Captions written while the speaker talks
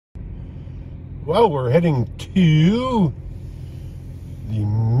Well, we're heading to the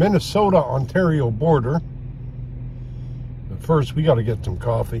Minnesota-Ontario border. But first, we got to get some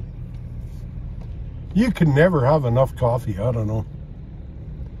coffee. You can never have enough coffee. I don't know.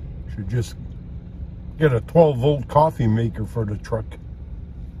 Should just get a 12-volt coffee maker for the truck.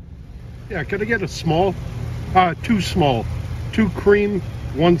 Yeah, could I get a small? Two small. 2 cream,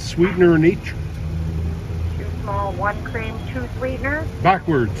 1 sweetener in each. 2 small, 1 cream, 2 sweeteners.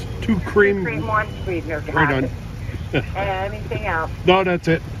 Backwards. 2 cream. 2 cream, 1 sweetener. Right on. Anything else? No, that's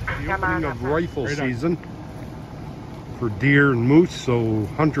it. The Come opening on, of rifle season for deer and moose, so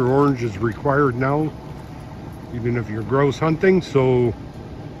hunter orange is required now, even if you're grouse hunting. So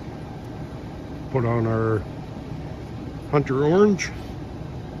put on our hunter orange,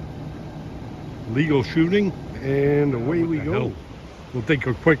 legal shooting, and away we go. We'll take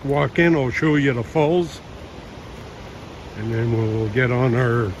a quick walk in. I'll show you the falls, and then we'll get on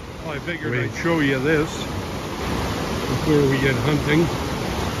our. Well, I figured I'd show you this before we get hunting.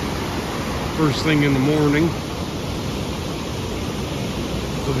 First thing in the morning.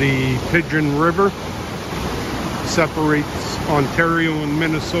 So the Pigeon River separates Ontario and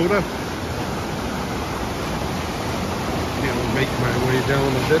Minnesota. I'll make my way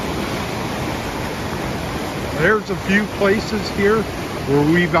down a bit. There's a few places here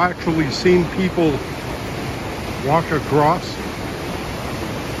where we've actually seen people walk across.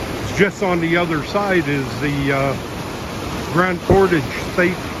 Just on the other side is the Grand Portage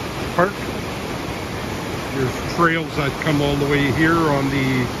State Park. There's trails that come all the way here on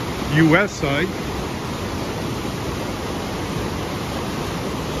the US side.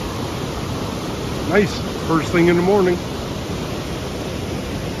 Nice, first thing in the morning.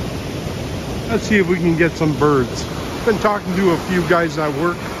 Let's see if we can get some birds. Been talking to a few guys at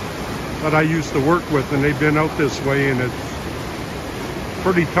work that I used to work with, and they've been out this way, and it's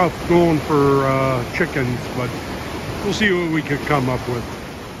pretty tough going for chickens, but we'll see what we could come up with.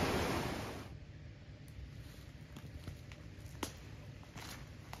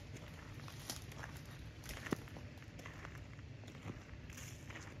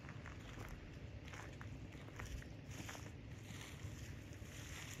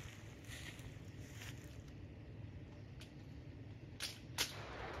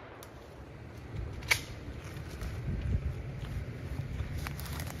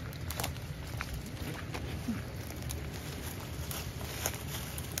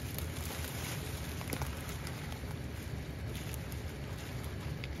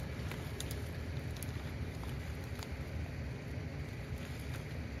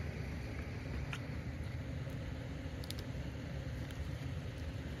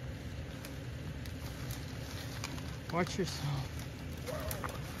 Watch yourself.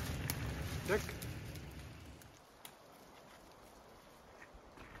 Dick.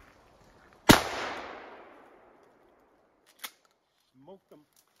 Smoke them.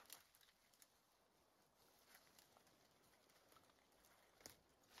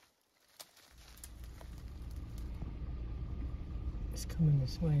 It's coming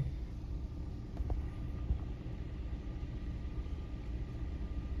this way.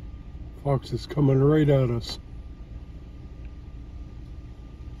 Fox is coming right at us.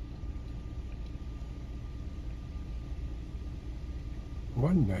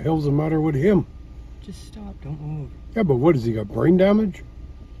 What in the hell's the matter with him? Just stop, don't move. Yeah, but what, has he got brain damage?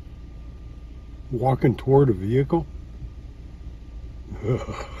 Walking toward a vehicle?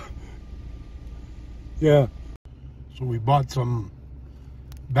 Yeah. So we bought some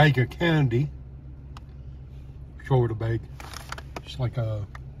bag of candy. Show her the bag. Just like a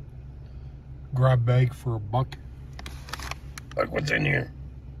grab bag for $1. Look what's in here.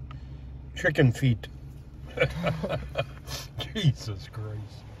 Chicken feet. Jesus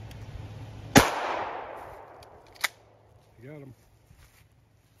Christ. You got him.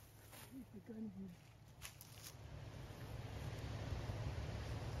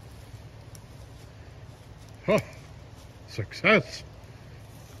 Huh. Success.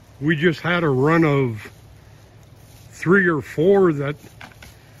 We just had a run of 3 or 4 that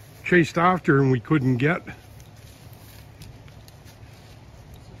chased after and we couldn't get.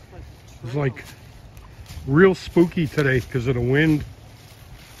 It was like real spooky today because of the wind.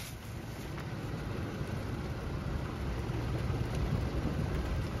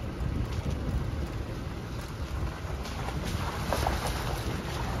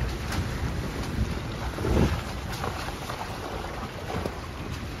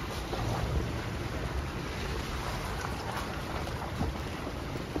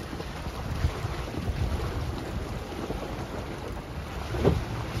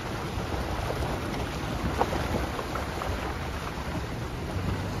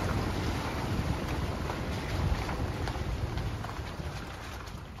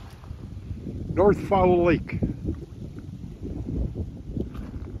 North Fowl Lake.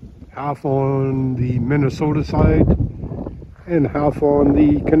 Half on the Minnesota side and half on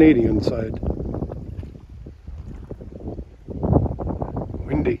the Canadian side.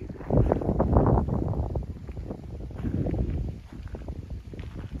 Windy.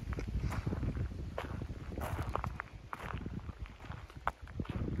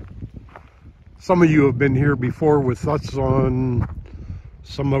 Some of you have been here before with us on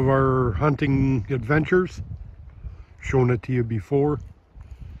some of our hunting adventures. Shown it to you before.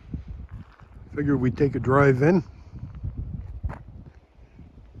 Figured we'd take a drive in.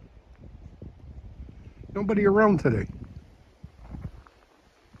 Nobody around today.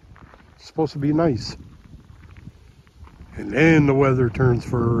 It's supposed to be nice. And then the weather turns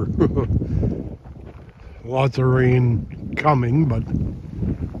for lots of rain coming, but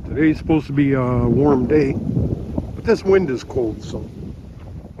today's supposed to be a warm day. But this wind is cold, so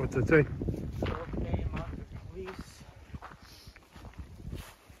what's it say?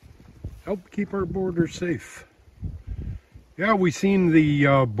 Help keep our border safe. Yeah, we seen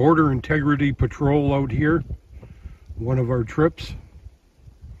the Border Integrity Patrol out here. One of our trips.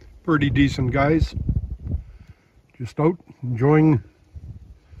 Pretty decent guys. Just out enjoying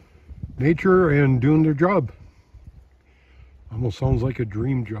nature and doing their job. Almost sounds like a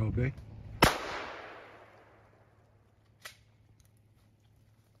dream job, eh?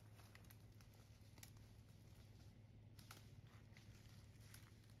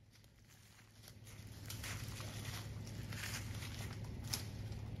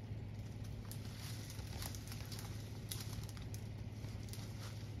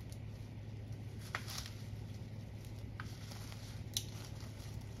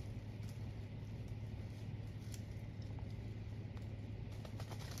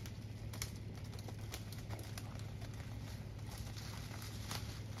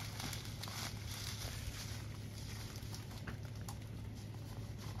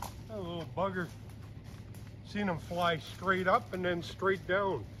 That little bugger. Seen him fly straight up and then straight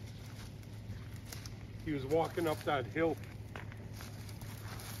down. He was walking up that hill.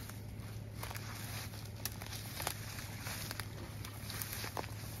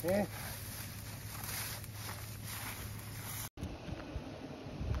 Yeah.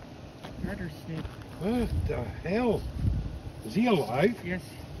 Garter snake. What the hell? Is he alive? Yes.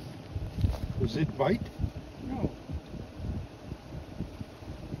 Was it bite? No.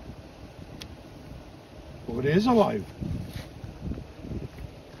 Oh, it is alive.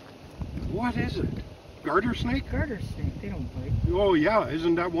 What is it? Garter snake? Garter snake. They don't bite. Oh yeah,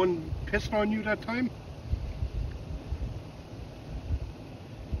 isn't that one pissed on you that time?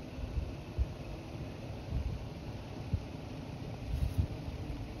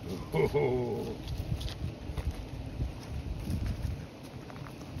 Oh.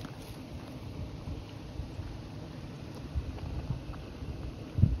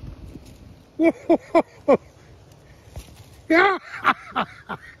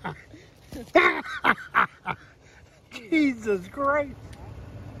 Jesus Christ.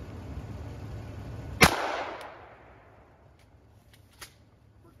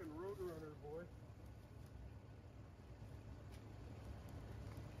 Freaking road runner, boy.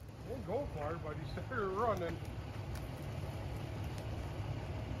 Won't go far, but he started running.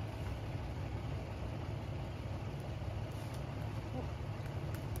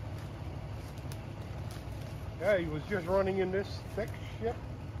 Yeah, he was just running in this thick shit.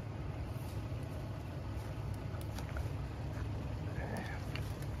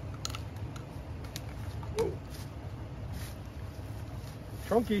 Whoa.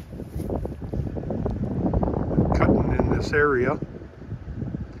 Chunky. Cutting in this area.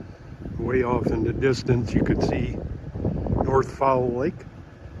 Way off in the distance you could see North Fowl Lake.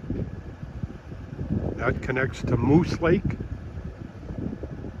 That connects to Moose Lake.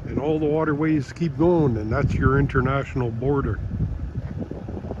 And all the waterways keep going, and that's your international border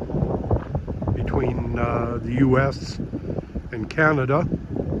between the US and Canada,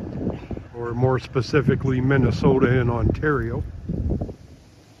 or more specifically Minnesota and Ontario.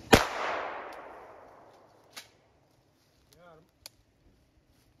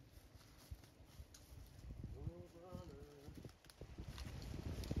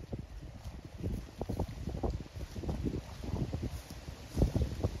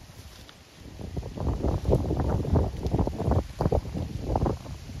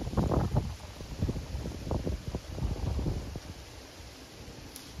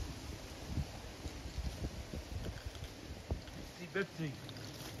 Bitsy,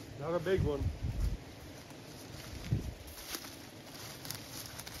 not a big one.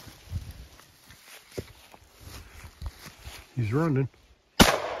 He's running.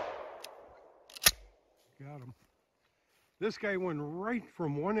 This guy went right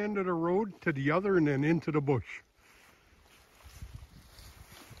from one end of the road to the other and then into the bush.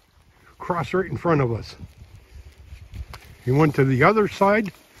 Crossed right in front of us. He went to the other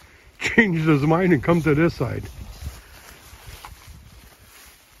side, changed his mind and come to this side.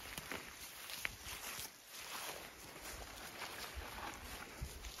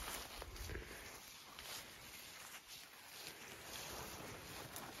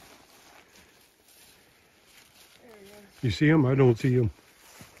 You see him? I don't see him.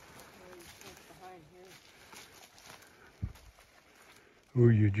 Oh,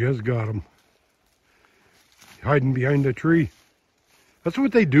 you just got him. Hiding behind a tree. That's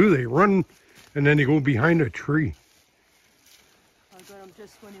what they do. They run and then they go behind a tree. I got him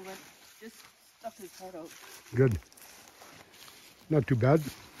just when he went, just stuck his head out. Good. Not too bad.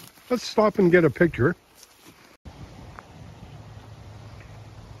 Let's stop and get a picture.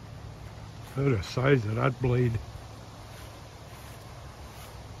 Look at the size of that blade.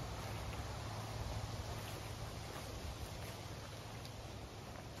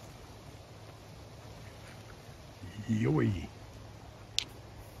 Yoey.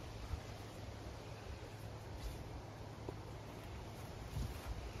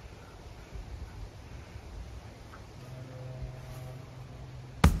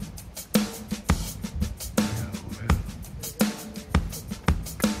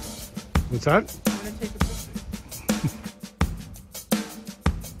 What's that?